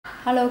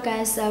Hello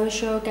guys, I will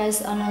show you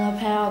guys another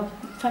pair of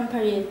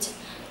Foamposite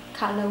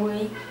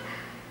colorway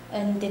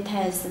and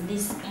details.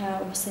 This pair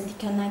of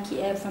synthetic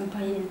Nike Air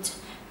Foamposite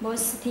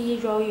Varsity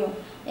Royal,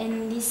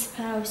 and this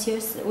pair of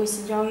shoes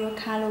with Royal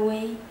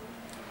colorway.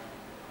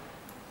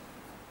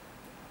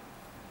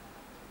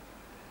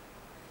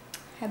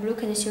 Have a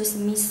look at the shoes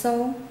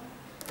midsole,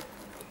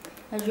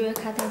 a real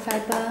cotton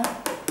fiber,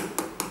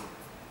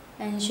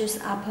 and shoes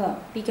upper,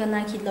 bigger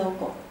Nike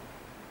logo.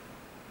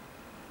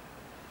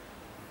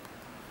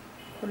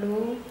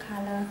 Blue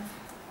color,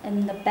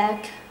 and the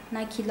back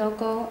Nike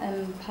logo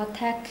and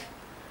protect.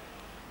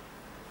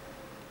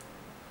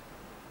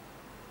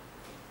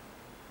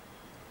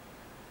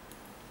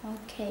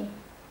 Okay,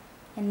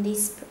 and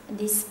this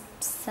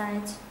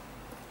side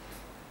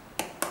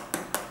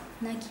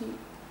Nike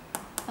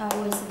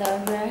with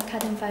the rare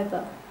cotton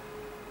fiber.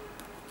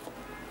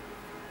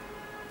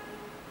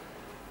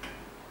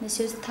 The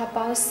shoes top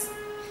box,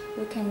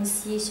 you can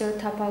see shoe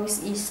top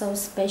box is so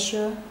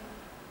special.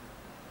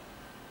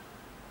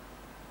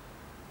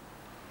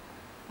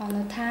 On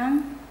the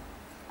tongue,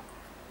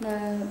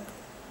 the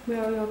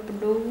royal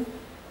blue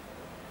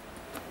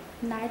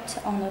light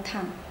on the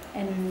tongue,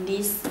 and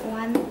this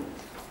one,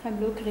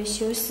 have a look at the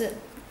shoes.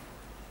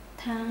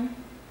 Tongue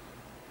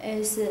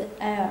is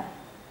air.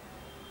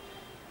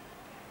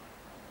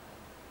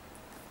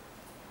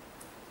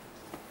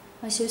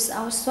 Shoes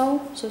also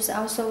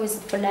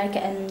with black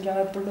and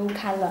royal blue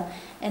color,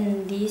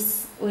 and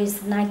this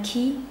with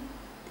Nike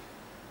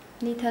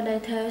little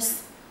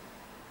letters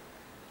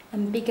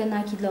and bigger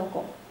Nike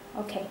logo.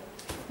 Okay,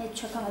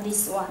 let's check out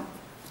this one.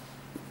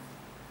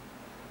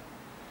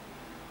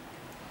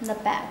 The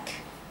back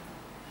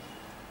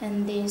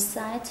and this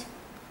side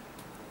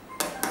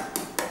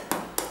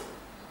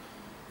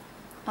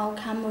all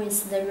come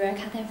with the rare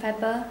cotton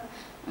fiber.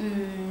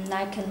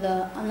 Like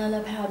the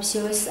another pair of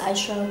shoes I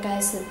showed you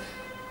guys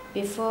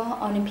before,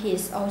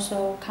 Olympics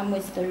also come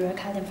with the rare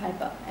cotton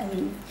fiber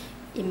and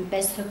in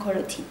best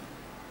quality.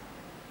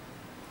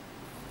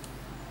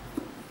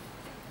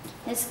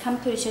 Let's come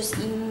to shoes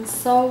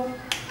insole.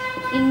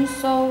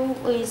 Insole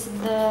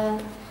with the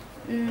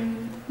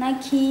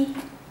Nike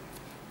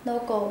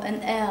logo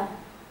and Air.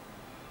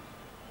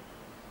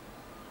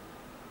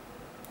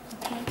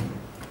 Okay,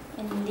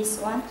 and this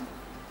one.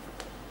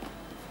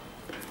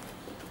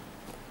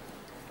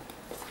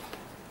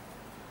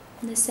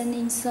 The same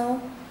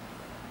insole.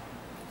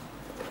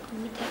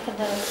 Let me take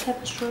the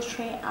capsule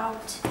tray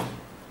out.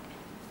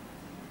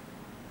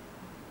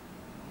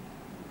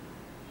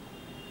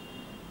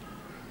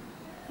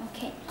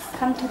 Okay,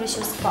 come to the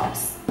shoes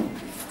box.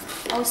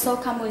 Also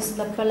come with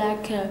the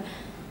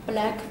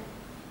black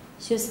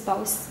shoes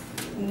box,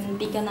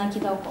 bigger Nike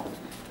logo.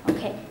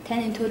 Okay,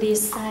 turn to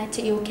this side,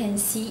 you can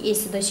see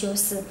is the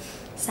shoes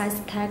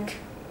size tag,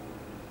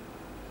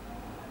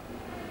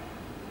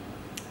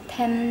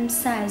 10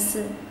 size,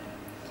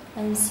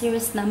 and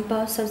series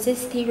number.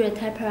 Subsisting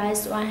retail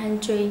price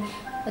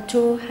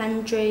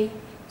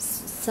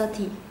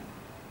 230.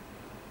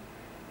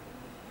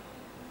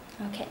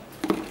 Okay.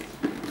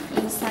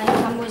 Inside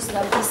come with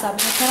the piece of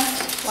paper,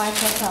 white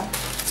paper,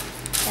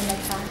 and the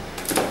card.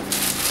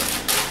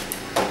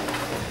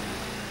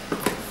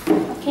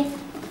 Okay.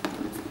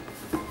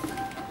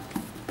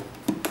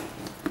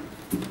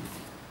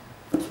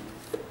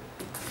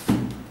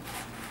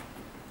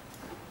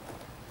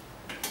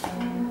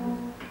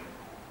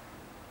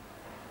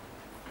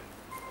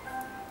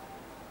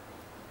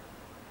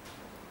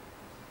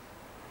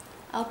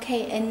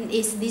 Okay, and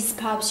it's this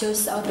pair of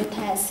shoes or the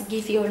test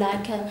give you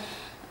like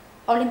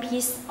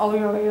Olympics or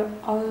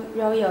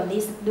Royal.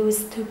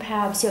 These two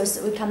pair of shoes.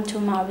 We come to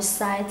my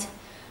website,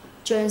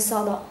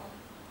 jordansole.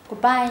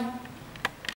 Goodbye.